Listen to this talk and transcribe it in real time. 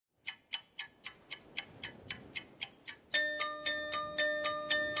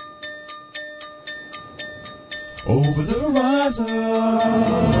Over the horizon,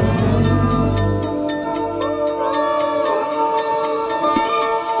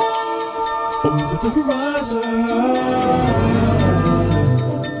 over the horizon.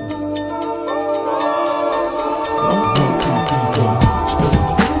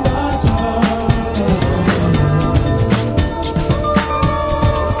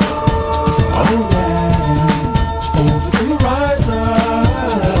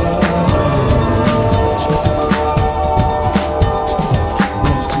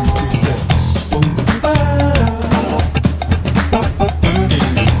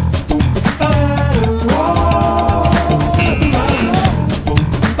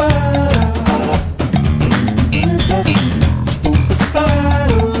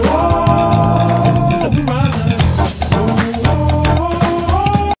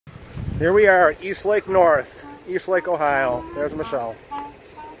 Here we are at Eastlake North, Eastlake, Ohio. There's Michelle.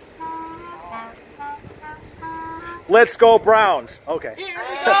 Let's go Browns. Okay. Here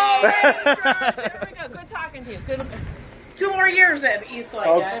we go. Here we go. Good talking to you. Good. 2 more years at Eastlake.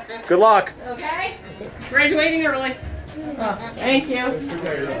 Oh, good luck. Okay. Graduating early. Thank you.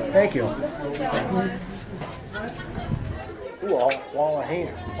 Thank you. Ooh, wall of fame.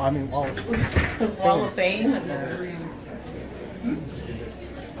 I mean, wall of fame. Wall of Fame.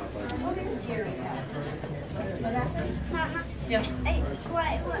 Yes.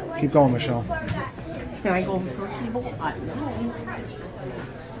 Keep going, Michelle. Can I go for people?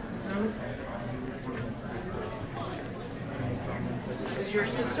 Is your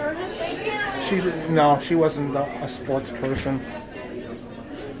sister this baby? No, she wasn't a sports person.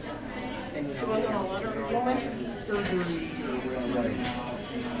 She wasn't a letter woman?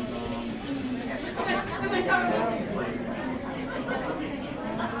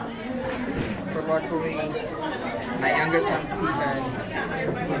 For luckily, my youngest son Steven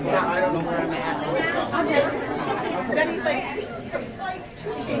was not know where I'm at. Then he's like,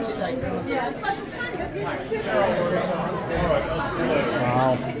 change the diapers. Yeah, special time.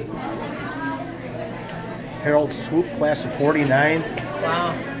 Wow. Harold Swoop, class of 49.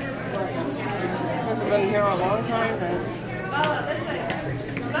 Wow. Hasn't been here a long time then.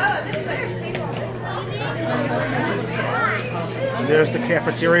 There's the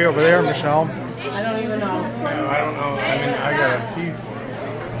cafeteria over there, Michelle. I don't even know. I don't know. I mean, I got a key for it.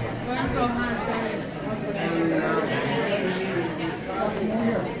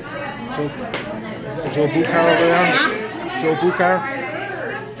 Joe Bukar over there. Joe Bukar.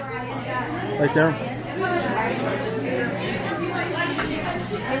 Right there.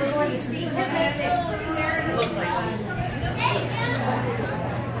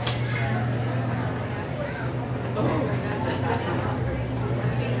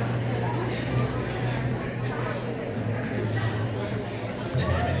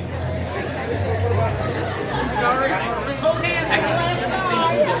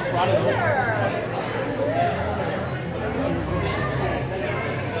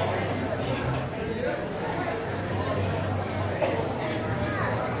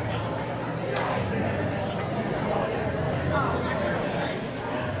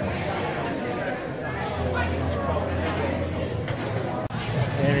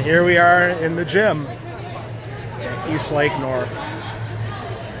 And here we are in the gym at Eastlake North.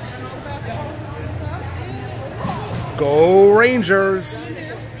 Go Rangers!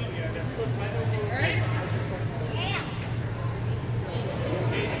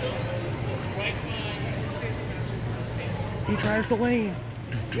 He drives the lane.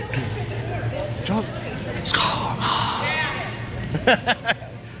 Jump. Score.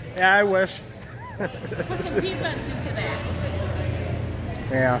 Yeah, I wish. Put some defense into that.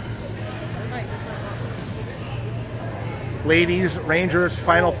 Yeah. Ladies Rangers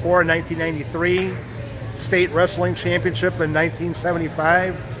Final Four in 1993. State Wrestling Championship in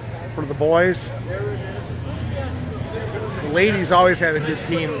 1975 for the boys. The ladies always had a good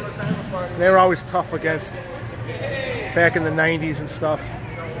team. They were always tough against back in the 90s and stuff.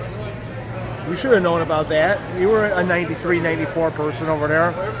 We should have known about that. You were a 93, 94 person over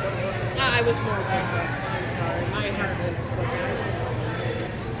there. I was more I'm sorry. My heart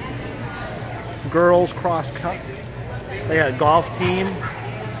is Girls cross country. They had a golf team.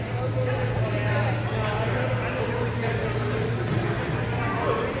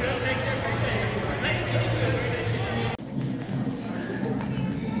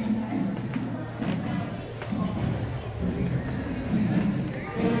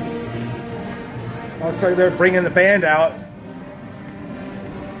 I'll tell you, they're bringing the band out.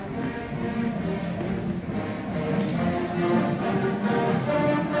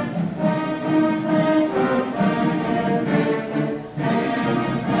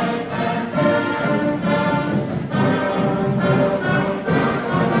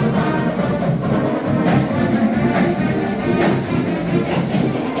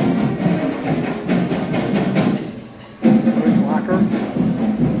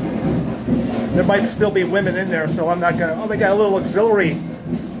 might still be women in there, so I'm not gonna. Oh, they got a little auxiliary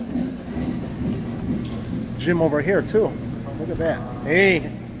gym over here too. Look at that.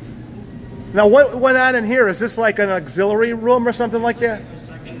 Hey. Now what went on in here? Is this like an auxiliary room or something like that?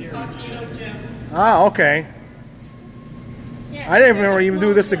 Ah, okay. I didn't even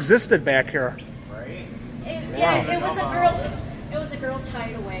know this existed back here. Yeah, it was a girls'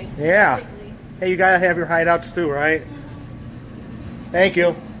 hideaway. Yeah. Basically. Hey, you gotta have your hideouts too, right? Thank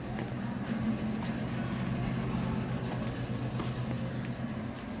you.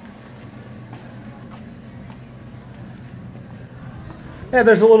 Yeah,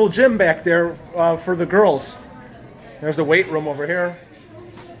 there's a little gym back there for the girls. There's the weight room over here.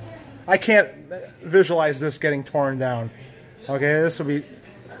 I can't visualize this getting torn down. Okay, this will be...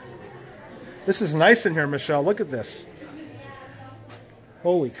 This is nice in here, Michelle. Look at this.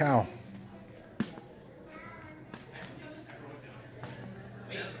 Holy cow.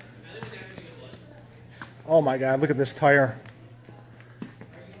 Oh my God, look at this tire.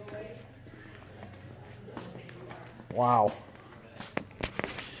 Wow.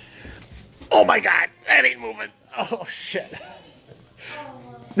 Oh my God, that ain't moving. Oh shit.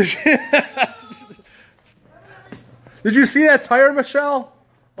 Did you see that tire, Michelle?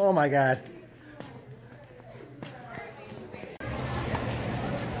 Oh my God.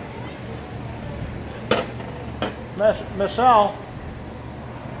 Michelle,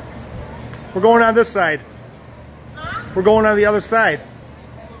 we're going on this side. Huh? We're going on the other side.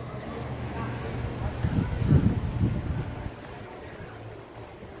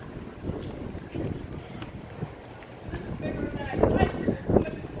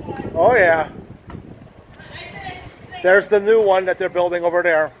 Oh yeah. There's the new one that they're building over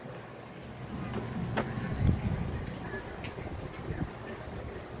there.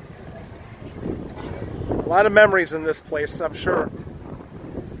 A lot of memories in this place, I'm sure.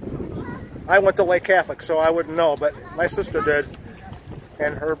 I went to Lake Catholic, so I wouldn't know, but my sister did.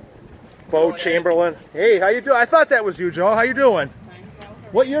 And her Bo Chamberlain. Hey, how you doing? I thought that was you, Joe. How you doing?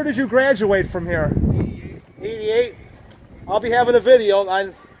 What year did you graduate from here? 88. 88? I'll be having a video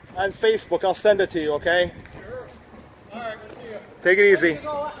on Facebook. I'll send it to you, okay? Sure. All right, we'll see you. Take it easy.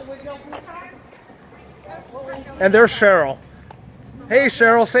 And there's Cheryl. Hey,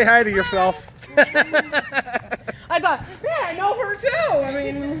 Cheryl, say hi to yourself. I thought, yeah, I know her too. I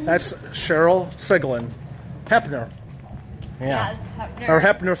mean, that's Cheryl Siglin. Hepner. Yeah. Hepner. Or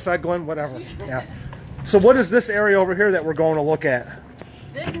Hepner Siglin, whatever. Yeah. So what is this area over here that we're going to look at?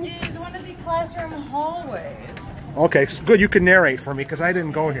 This is one of the classroom hallways. Okay, so good. You can narrate for me because I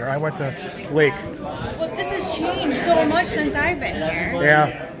didn't go here. I went to Lake. Well, this has changed so much since I've been here.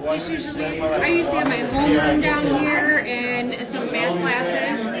 Yeah. I used to have my homeroom down here and some math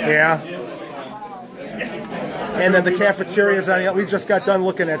classes. Yeah. And then the cafeteria's on the... We just got done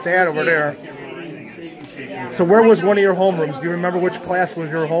looking at that over there. So where was one of your homerooms? Do you remember which class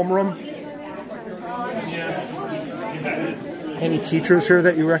was your homeroom? Any teachers here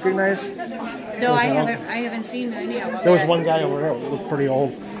that you recognize? No, I haven't seen any of them. There was one guy over there who looked pretty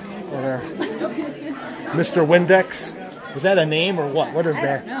old over there. Mr. Windex. Is that a name or what? What is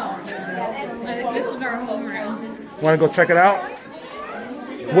that? No. This is our homeroom. Want to go check it out?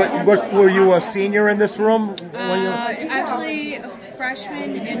 What were you a senior in this room? Actually,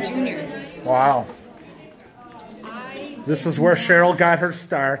 freshman and junior. Wow. This is where Cheryl got her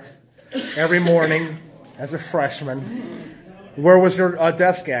start every morning as a freshman. Where was your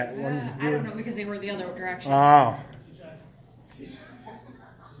desk at? I don't know because they were the other direction. Oh.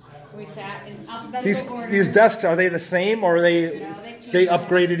 We sat in alphabetical order. These desks, are they the same or are they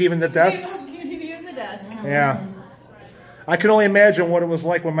upgraded even the desks? They upgraded even the desk. Yeah. I can only imagine what it was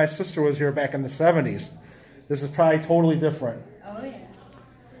like when my sister was here back in the 70s. This is probably totally different. Oh, yeah.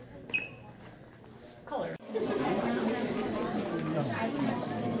 Color.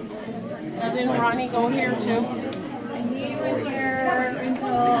 didn't Ronnie go here too? He was here until,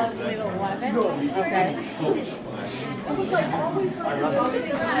 I believe, 11. Okay.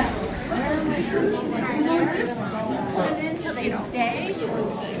 Until they stay.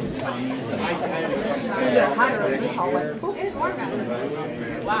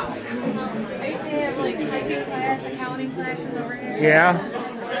 Wow. I used to have like typing class, accounting classes over here. Yeah.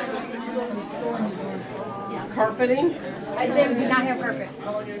 Carpeting? They did not have carpet.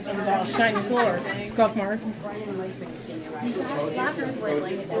 It was all shiny floors. Scuff mark. Lockers were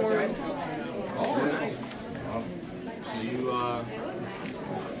like doors. So you,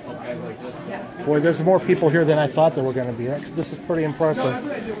 guys like this? Boy, there's more people here than I thought there were going to be. This is pretty impressive.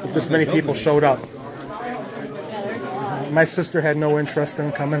 If this many people showed up. My sister had no interest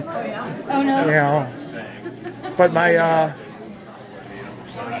in coming. Oh, no? You know. But my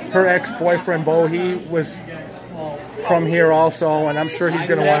her ex-boyfriend Bo, he was from here also, and I'm sure he's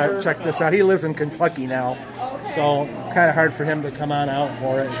going to want to check this out. He lives in Kentucky now, so kind of hard for him to come on out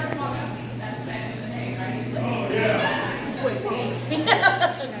for it.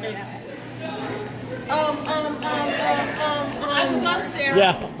 I was upstairs.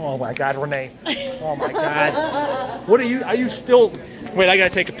 Yeah. Oh my God, Renee. Oh my God. What are you still? Wait, I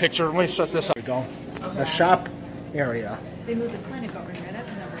gotta take a picture. Let me set this up. There we go. The shop area. They moved the clinic over here. That's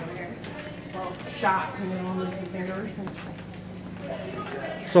over here. Well, shop, you know, lose your fingers.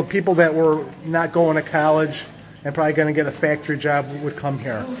 So people that were not going to college and probably going to get a factory job would come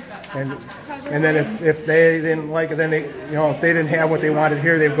here, and then if they didn't like it, then they, you know, if they didn't have what they wanted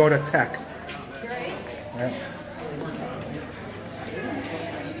here, they'd go to tech. Yeah.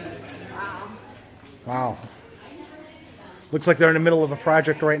 Wow. Looks like they're in the middle of a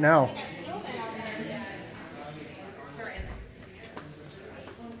project right now.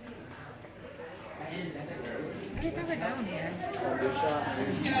 I was never down here.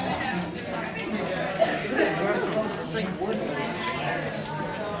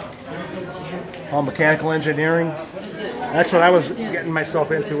 Oh, mechanical engineering. That's what I was getting myself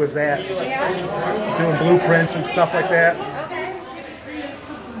into, was that. Doing blueprints and stuff like that.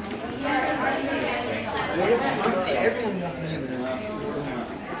 Everyone wants me in there.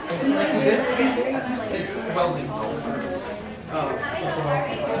 This is welding. That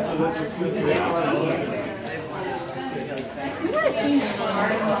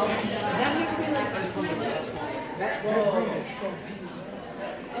makes me like uncomfortable. That wall is so big.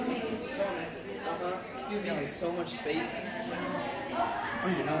 You got like so much space. I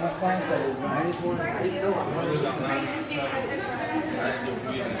don't even know what class that is, man. I just want to.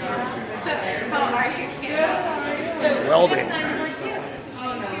 Welding.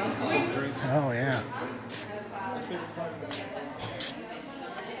 Oh yeah.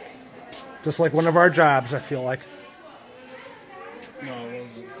 Just like one of our jobs, I feel like. No, it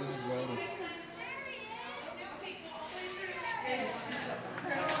wasn't. This is welding.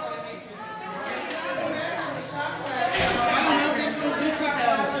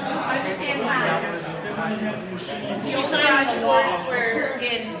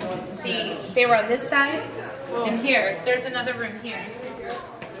 They were on this side, and here. There's another room here.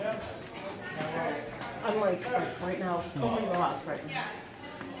 I'm like right now, totally lost right now.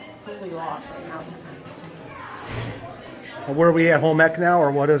 Totally lost right now. Where are we at, home ec now, or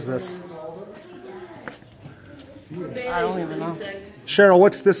what is this? I don't even know. Cheryl,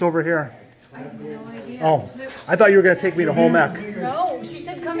 what's this over here? I have no idea. Oh, I thought you were going to take me to home ec. No, she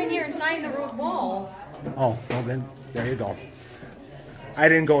said come in here and sign the wall. Oh, well then, there you go. I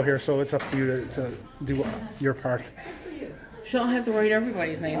didn't go here, so it's up to you to do your part. She don't have to write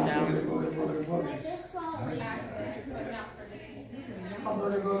everybody's name down.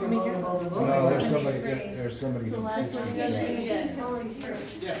 No, there's somebody from 67. Yeah,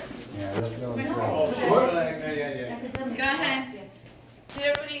 that's the only problem. Go ahead.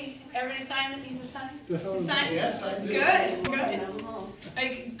 Did everybody sign that needs to sign? Sign? Yes, I did. Good.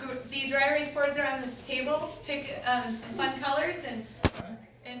 Like, the dry erase boards are on the table. Pick some fun colors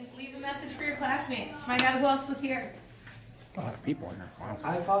and leave a message for your classmates. Find out who else was here. A lot of people in there. Wow.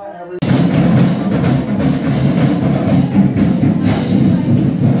 I thought every.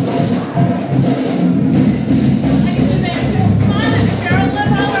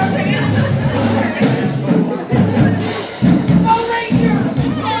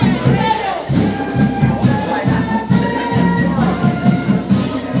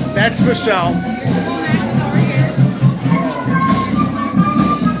 That's Michelle.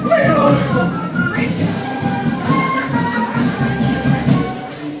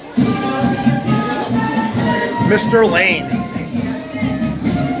 Mr. Lane.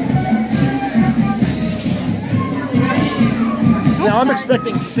 Now I'm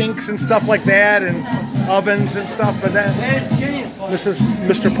expecting sinks and stuff like that, and ovens and stuff, but that. This is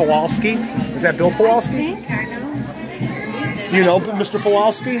Mr. Pawalski. Is that Bill Pawalski? I think I know. You know Mr.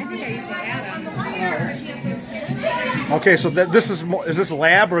 Pawalski? I think I used to have him. Okay, so this is this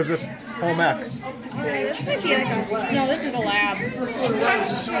lab or is this home ec? This might be like a, no, this is a lab.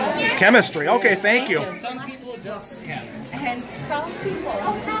 Chemistry. Okay, thank you. Some people just. And some people.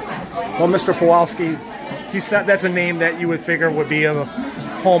 Well, Mr. Pawalski, he said that's a name that you would figure would be a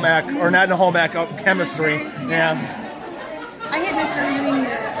home ec, or not in a home ec, chemistry. Yeah. I had Mr. Henning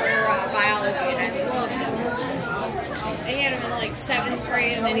for biology, and I loved him. I had him in like 7th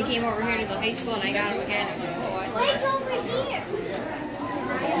grade, and then he came over here to the high school, and I got him again. It's over here.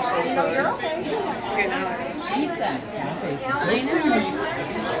 No, you're okay.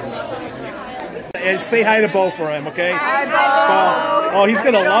 In and say hi to Bo for him, okay? Hi, Bo. Oh, he's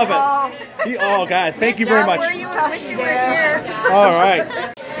gonna love it. Oh God, thank you very much. Where you wish you were here. All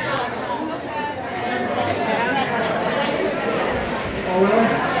right.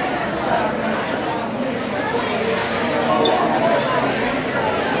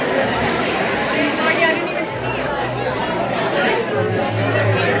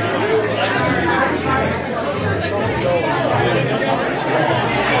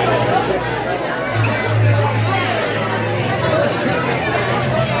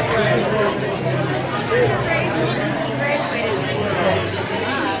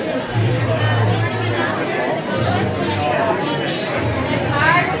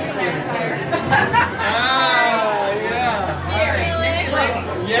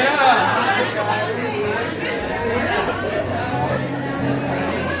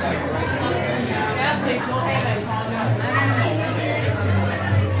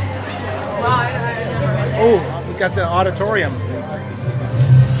 Oh, we got the auditorium.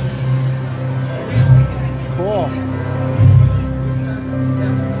 Cool.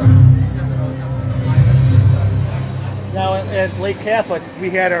 Now at Lake Catholic,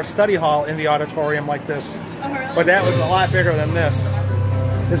 we had our study hall in the auditorium like this, but that was a lot bigger than this.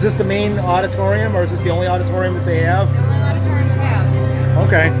 Is this the main auditorium, or is this the only auditorium that they have? The only auditorium we have.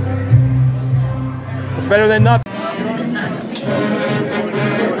 Okay. It's better than nothing.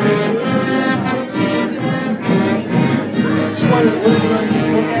 We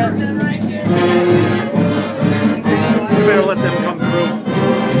better let them come through.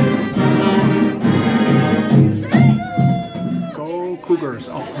 Go Cougars.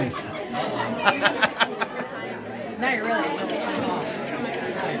 Oh, me. Now you're really.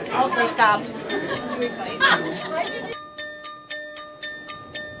 Oh, they stopped.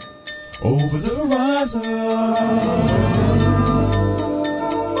 Over the horizon.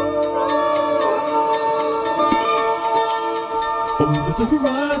 Over the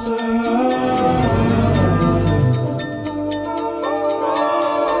horizon.